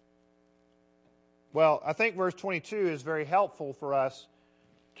 Well, I think verse 22 is very helpful for us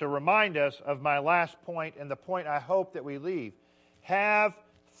to remind us of my last point and the point I hope that we leave. Have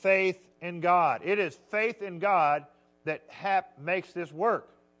faith in God. It is faith in God that makes this work.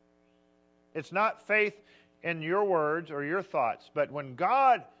 It's not faith in your words or your thoughts, but when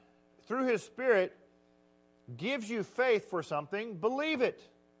God, through His Spirit, gives you faith for something, believe it.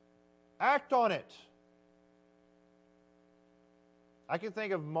 Act on it. I can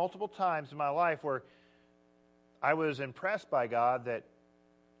think of multiple times in my life where I was impressed by God that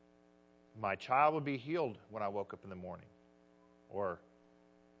my child would be healed when I woke up in the morning. Or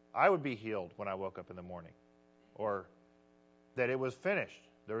I would be healed when I woke up in the morning. Or that it was finished.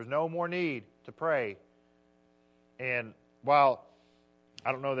 There was no more need to pray. And while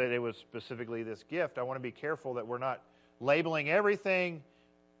I don't know that it was specifically this gift, I want to be careful that we're not labeling everything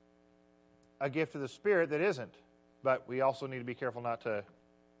a gift of the Spirit that isn't. But we also need to be careful not to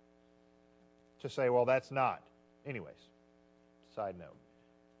say, well, that's not. Anyways, side note.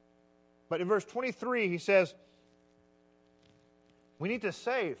 But in verse 23, he says, we need to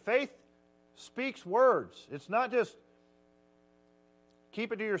say, faith speaks words. It's not just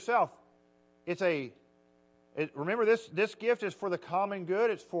keep it to yourself. Remember, this gift is for the common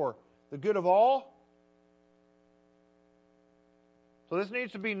good. It's for the good of all. So this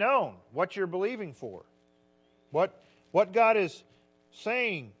needs to be known, what you're believing for. What God is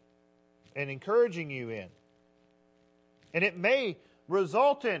saying and encouraging you in. And it may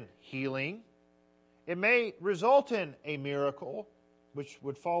result in healing. It may result in a miracle, which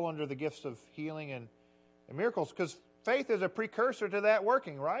would fall under the gifts of healing and miracles, because faith is a precursor to that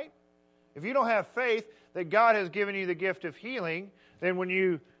working, right? If you don't have faith that God has given you the gift of healing, then when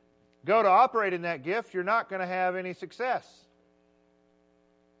you go to operate in that gift, you're not going to have any success.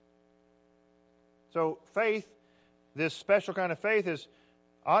 So faith, this special kind of faith, is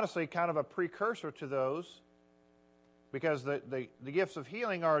honestly kind of a precursor to those, because the gifts of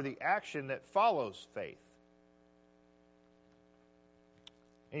healing are the action that follows faith.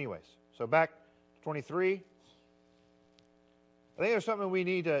 Anyways, so back to 23. I think there's something we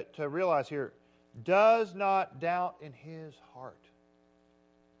need to realize here. Does not doubt in his heart.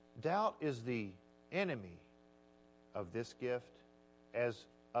 Doubt is the enemy of this gift, as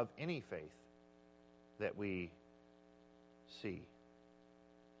of any faith that we see.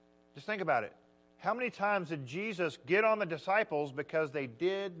 Just think about it. How many times did Jesus get on the disciples because they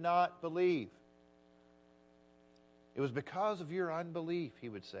did not believe? It was because of your unbelief, he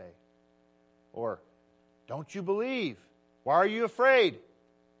would say. Or, don't you believe? Why are you afraid?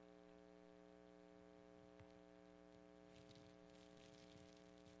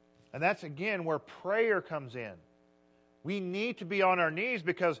 And that's, again, where prayer comes in. We need to be on our knees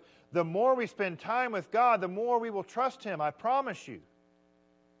because the more we spend time with God, the more we will trust Him. I promise you.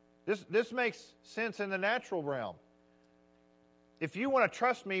 This makes sense in the natural realm. If you want to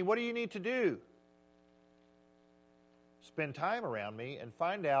trust me, what do you need to do? Spend time around me and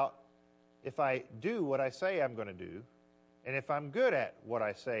find out if I do what I say I'm going to do and if I'm good at what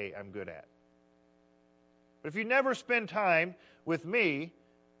I say I'm good at. But if you never spend time with me,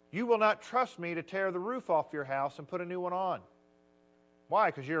 you will not trust me to tear the roof off your house and put a new one on. Why?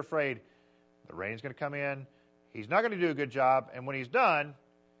 Because you're afraid the rain's going to come in, he's not going to do a good job, and when he's done,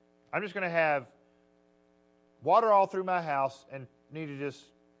 I'm just going to have water all through my house and need to just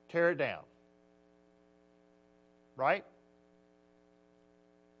tear it down. Right?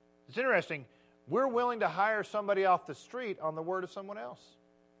 It's interesting. We're willing to hire somebody off the street on the word of someone else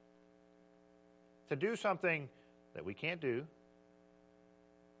to do something that we can't do,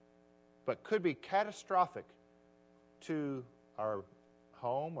 but could be catastrophic to our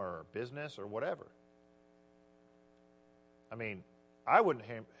home or business or whatever. I mean, I wouldn't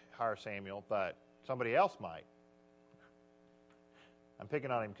hire Samuel, but somebody else might. I'm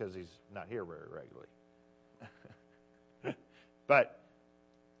picking on him because he's not here very regularly. But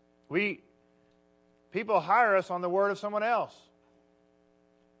people hire us on the word of someone else.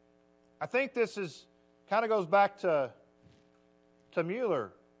 I think this kind of goes back to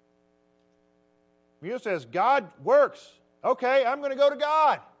Mueller. Mueller says, God works. Okay, I'm going to go to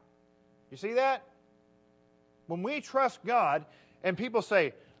God. You see that? When we trust God, and people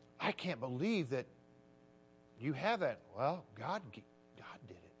say, I can't believe that you have that. Well, God did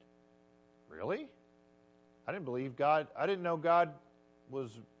it. Really? I didn't believe God. I didn't know God was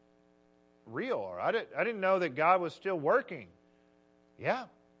real. Or I didn't know that God was still working. Yeah,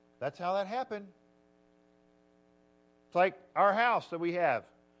 that's how that happened. It's like our house that we have.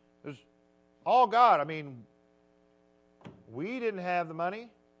 There's all God. I mean, we didn't have the money,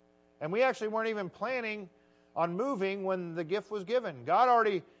 and we actually weren't even planning on moving when the gift was given. God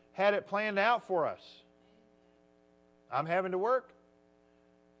already had it planned out for us. I'm having to work.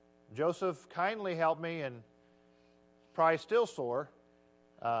 Joseph kindly helped me, and probably still sore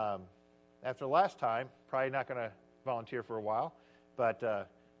after last time. Probably not going to volunteer for a while, but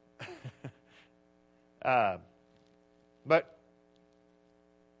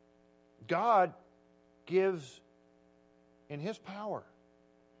God gives in His power.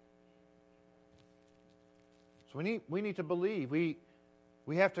 So we need to believe. We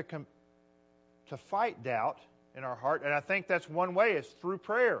have to fight doubt in our heart, and I think that's one way is through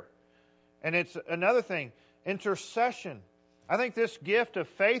prayer. And it's another thing, intercession. I think this gift of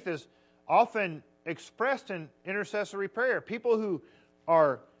faith is often expressed in intercessory prayer. People who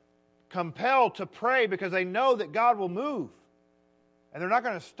are compelled to pray because they know that God will move. And they're not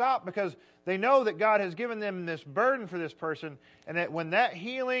going to stop because they know that God has given them this burden for this person, and that when that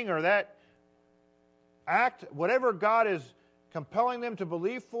healing or that act, whatever God is compelling them to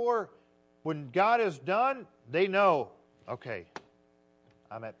believe for, when God is done, they know, okay,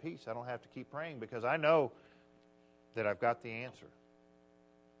 I'm at peace. I don't have to keep praying because I know that I've got the answer.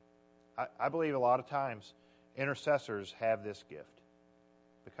 I believe a lot of times intercessors have this gift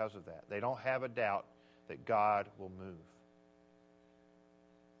because of that. They don't have a doubt that God will move.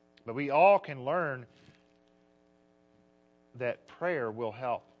 But we all can learn that prayer will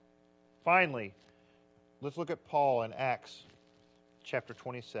help. Finally, let's look at Paul in Acts chapter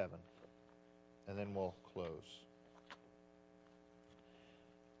 27, and then we'll close.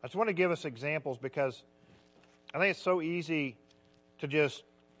 I just want to give us examples because I think it's so easy to just,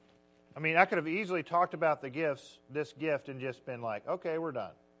 I could have easily talked about this gift, and just been like, okay, we're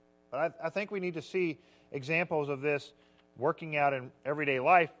done. But I think we need to see examples of this working out in everyday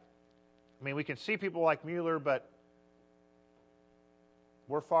life. We can see people like Mueller, but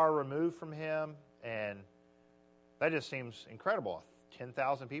we're far removed from him, and that just seems incredible.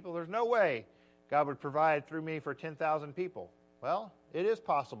 10,000 people? There's no way God would provide through me for 10,000 people. Well, it is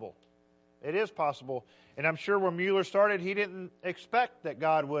possible. It is possible. And I'm sure when Mueller started, he didn't expect that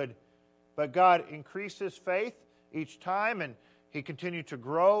God would, but God increased his faith each time, and he continued to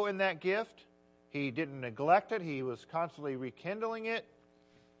grow in that gift. He didn't neglect it. He was constantly rekindling it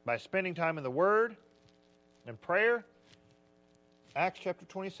by spending time in the Word and prayer. Acts chapter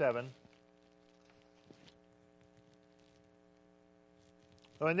 27.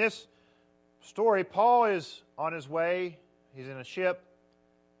 So in this story, Paul is on his way. He's in a ship,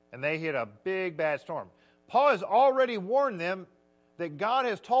 and they hit a big, bad storm. Paul has already warned them that God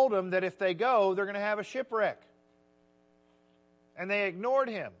has told them that if they go, they're going to have a shipwreck. And they ignored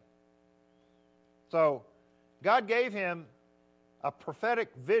him. So God gave him a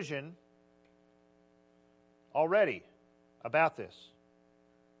prophetic vision already about this.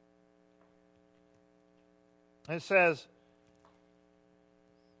 And it says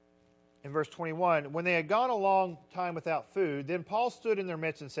in verse 21, when they had gone a long time without food, then Paul stood in their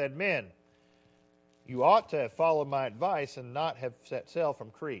midst and said, Men, you ought to have followed my advice and not have set sail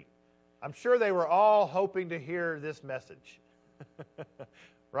from Crete. I'm sure they were all hoping to hear this message.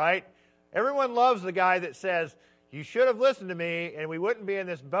 Right? Everyone loves the guy that says, you should have listened to me and we wouldn't be in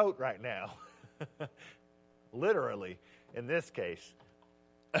this boat right now. Literally, in this case.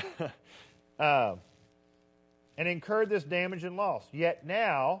 And incurred this damage and loss. Yet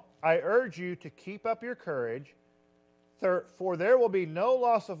now I urge you to keep up your courage, for there will be no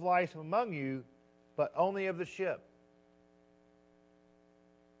loss of life among you, but only of the ship.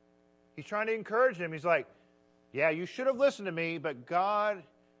 He's trying to encourage them. He's like, yeah, you should have listened to me, but God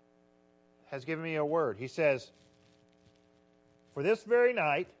has given me a word. He says, for this very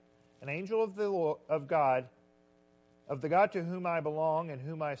night, an angel of the God to whom I belong and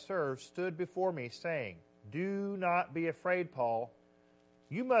whom I serve, stood before me, saying, do not be afraid, Paul.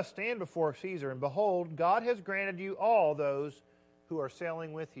 You must stand before Caesar, and behold, God has granted you all those who are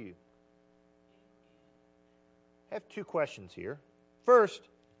sailing with you. I have two questions here. First,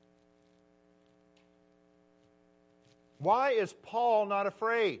 why is Paul not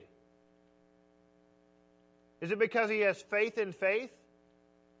afraid? Is it because he has faith in faith?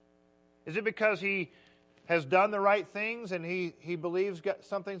 Is it because he has done the right things and he believes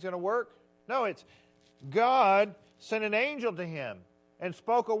something's going to work? No, it's God sent an angel to him and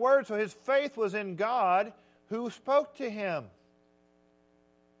spoke a word, so his faith was in God who spoke to him.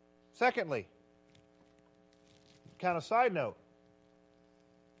 Secondly, kind of side note,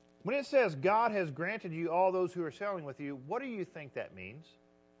 when it says God has granted you all those who are sailing with you, what do you think that means?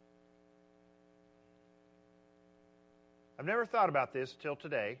 I've never thought about this till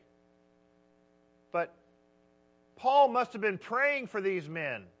today, but Paul must have been praying for these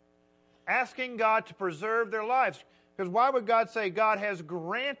men, asking God to preserve their lives. Because why would God say, God has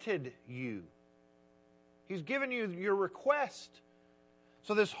granted you? He's given you your request.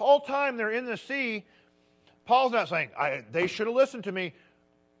 So this whole time they're in the sea, Paul's not saying, they should have listened to me.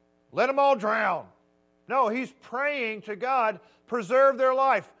 Let them all drown. No, he's praying to God, preserve their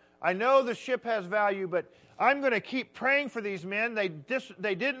life. I know the ship has value, but I'm going to keep praying for these men. They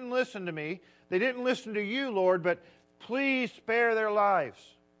didn't listen to me. They didn't listen to you, Lord, but please spare their lives.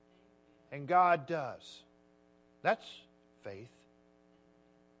 And God does. That's faith.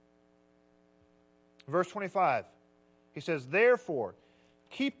 Verse 25, he says, therefore,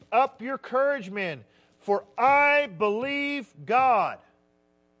 keep up your courage, men, for I believe God.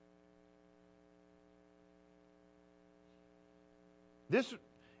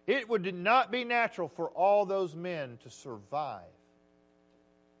 It would not be natural for all those men to survive.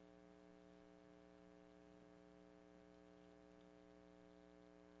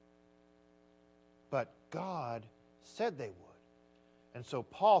 But God said they would. And so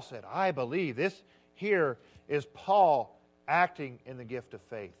Paul said, I believe. This here is Paul acting in the gift of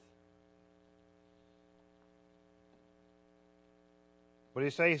faith. What did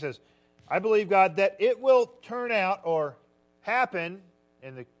he say? He says, I believe, God, that it will turn out or happen,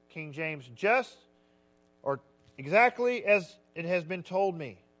 in the King James, just or exactly as it has been told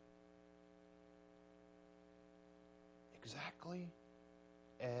me. Exactly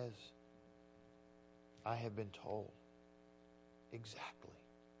as I have been told. Exactly.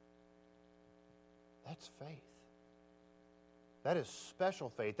 That's faith. That is special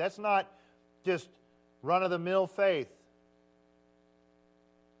faith. That's not just run-of-the-mill faith.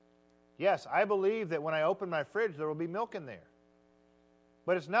 Yes, I believe that when I open my fridge, there will be milk in there.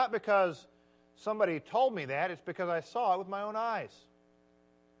 But it's not because somebody told me that. It's because I saw it with my own eyes.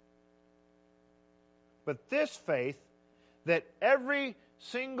 But this faith, that every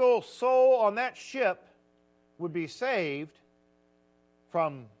single soul on that ship would be saved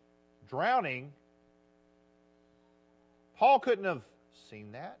from drowning, Paul couldn't have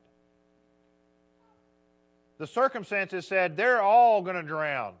seen that. The circumstances said they're all going to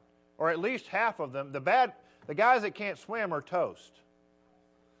drown, or at least half of them. The guys that can't swim are toast.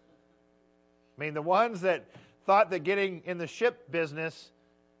 I mean, the ones that thought that getting in the ship business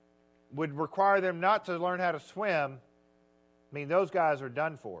would require them not to learn how to swim, I mean, those guys are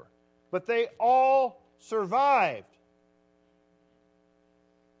done for. But they all survived.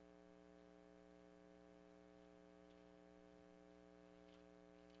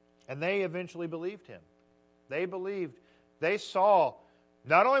 And they eventually believed him. They believed. They saw,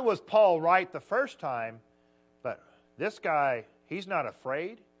 not only was Paul right the first time, but this guy, He's not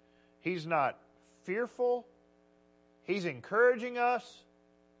afraid. He's not fearful. He's encouraging us.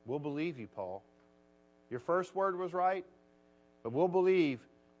 We'll believe you, Paul. Your first word was right, but we'll believe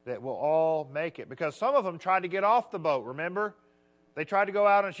that we'll all make it. Because some of them tried to get off the boat, remember? They tried to go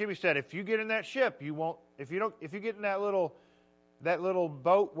out on a ship. He said, if you get in that ship, you won't, if you get in that little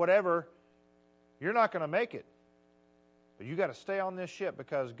boat, whatever, you're not going to make it. But you got to stay on this ship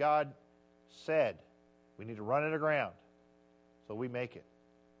because God said we need to run it aground. So we make it.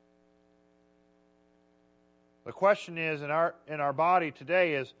 The question is in our body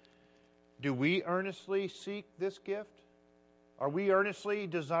today is, do we earnestly seek this gift? Are we earnestly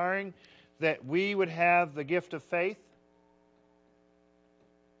desiring that we would have the gift of faith?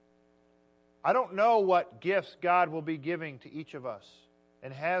 I don't know what gifts God will be giving to each of us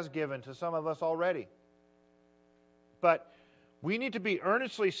and has given to some of us already. But we need to be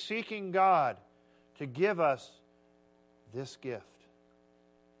earnestly seeking God to give us this gift.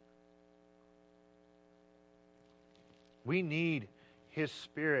 We need His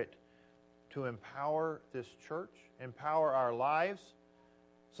Spirit to empower this church, empower our lives,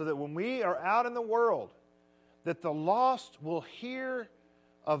 so that when we are out in the world, that the lost will hear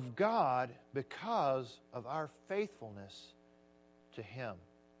of God because of our faithfulness to Him.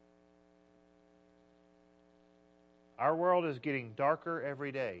 Our world is getting darker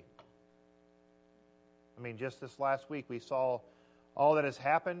every day. I mean, just this last week we saw all that has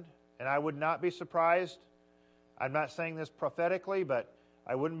happened, and I would not be surprised. I'm not saying this prophetically, but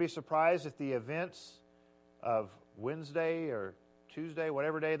I wouldn't be surprised if the events of Wednesday or Tuesday,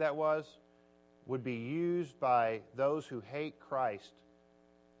 whatever day that was, would be used by those who hate Christ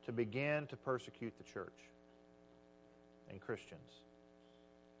to begin to persecute the church and Christians.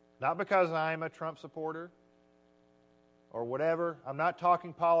 Not because I'm a Trump supporter or whatever. I'm not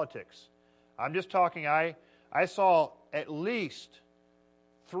talking politics. I'm just talking, I saw at least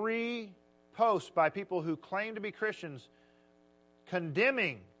 3 posts by people who claim to be Christians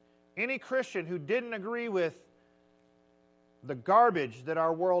condemning any Christian who didn't agree with the garbage that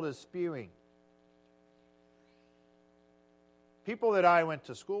our world is spewing. People that I went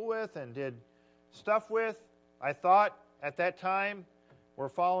to school with and did stuff with, I thought at that time were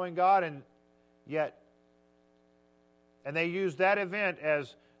following God, and they used that event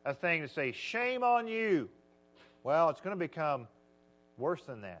as a thing to say, shame on you. Well, it's going to become worse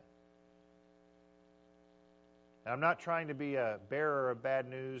than that. And I'm not trying to be a bearer of bad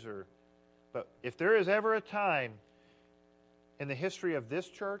news, but if there is ever a time in the history of this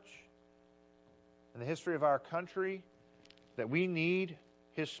church, in the history of our country, that we need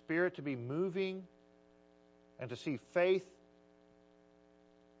His Spirit to be moving and to see faith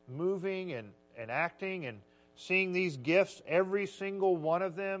moving and acting and seeing these gifts, every single one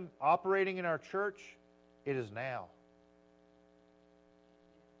of them operating in our church, it is now.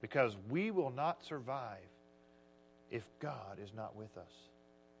 Because we will not survive if God is not with us.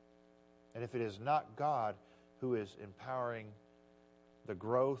 And if it is not God who is empowering the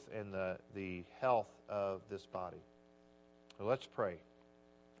growth and the health of this body. So let's pray.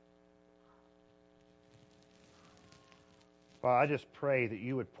 Father, I just pray that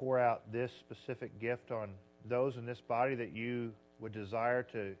you would pour out this specific gift on those in this body that you would desire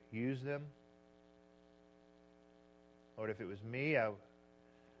to use them. Lord, if it was me, I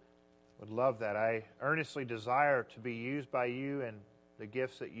would love that. I earnestly desire to be used by you and the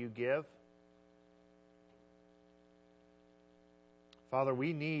gifts that you give. Father,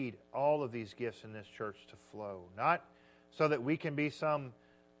 we need all of these gifts in this church to flow. Not so that we can be some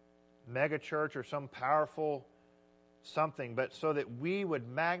mega church or some powerful something, but so that we would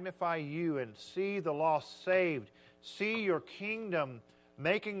magnify you and see the lost saved, see your kingdom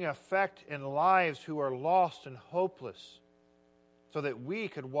making effect in lives who are lost and hopeless, so that we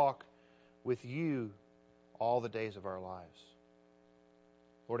could walk with you all the days of our lives.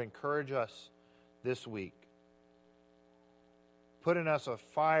 Lord, encourage us this week. Put in us a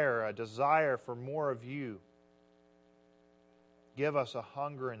fire, a desire for more of you. Give us a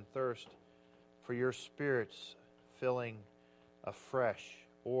hunger and thirst for your Spirit's filling afresh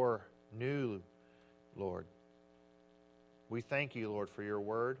or new, Lord. We thank you, Lord, for your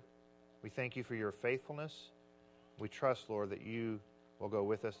word. We thank you for your faithfulness. We trust, Lord, that you will go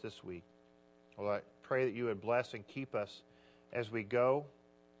with us this week. Lord, I pray that you would bless and keep us as we go.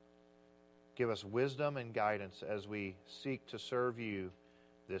 Give us wisdom and guidance as we seek to serve you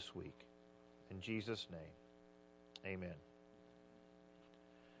this week. In Jesus' name, amen.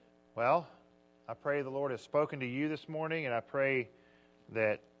 Well, I pray the Lord has spoken to you this morning, and I pray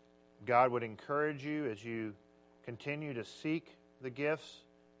that God would encourage you as you continue to seek the gifts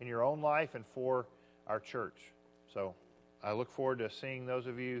in your own life and for our church. So I look forward to seeing those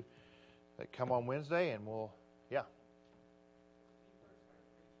of you that come on Wednesday, and we'll,